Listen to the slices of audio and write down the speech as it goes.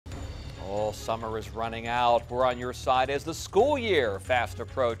Oh, summer is running out. We're on your side as the school year fast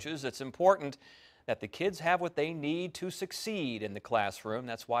approaches. It's important that the kids have what they need to succeed in the classroom.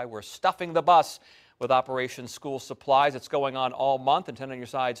 That's why we're stuffing the bus with Operation School Supplies. It's going on all month. And 10 on your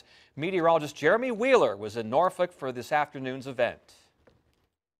side's meteorologist Jeremy Wheeler was in Norfolk for this afternoon's event.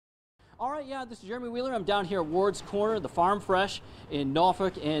 All right, yeah, this is Jeremy Wheeler. I'm down here at Ward's Corner, the Farm Fresh in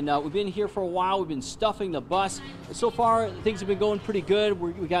Norfolk, and we've been here for a while. We've been stuffing the bus. So far, things have been going pretty good.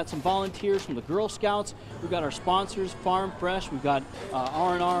 We got some volunteers from the Girl Scouts. We've got our sponsors, Farm Fresh. We've got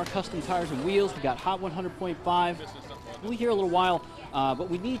R&R, Custom Tires and Wheels. We've got Hot 100.5. We'll be here a little while, but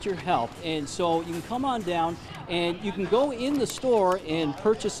we need your help. And so you can come on down, and you can go in the store and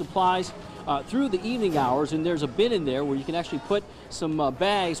purchase supplies through the evening hours, and there's a bin in there where you can actually put some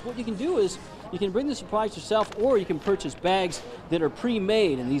bags. What you can do is you can bring the supplies yourself, or you can purchase bags that are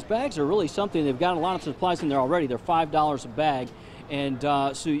pre-made, and these bags are really something. They've got a lot of supplies in there already. They're $5 a bag, and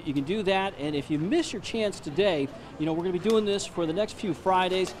so you can do that. And if you miss your chance today, you know, we're going to be doing this for the next few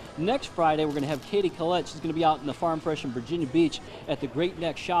Fridays. Next Friday, we're going to have Katie Collette. She's going to be out in the Farm Fresh in Virginia Beach at the Great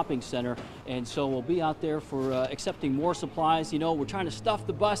Neck Shopping Center, and so we'll be out there for accepting more supplies. You know, we're trying to stuff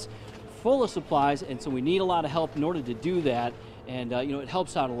the bus full of supplies, and so we need a lot of help in order to do that. And you know, it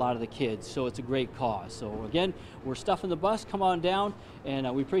helps out a lot of the kids, so it's a great cause. So again, we're stuffing the bus. Come on down,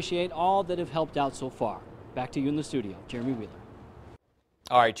 and we appreciate all that have helped out so far. Back to you in the studio, Jeremy Wheeler.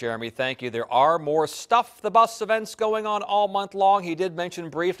 All right, Jeremy, thank you. There are more Stuff the Bus events going on all month long. He did mention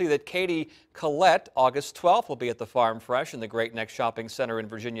briefly that Katie Collette, August 12th, will be at the Farm Fresh in the Great Neck Shopping Center in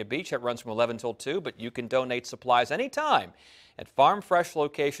Virginia Beach. It runs from 11 till 2, but you can donate supplies anytime at Farm Fresh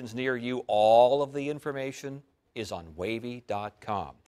locations near you. All of the information is on WAVY.com.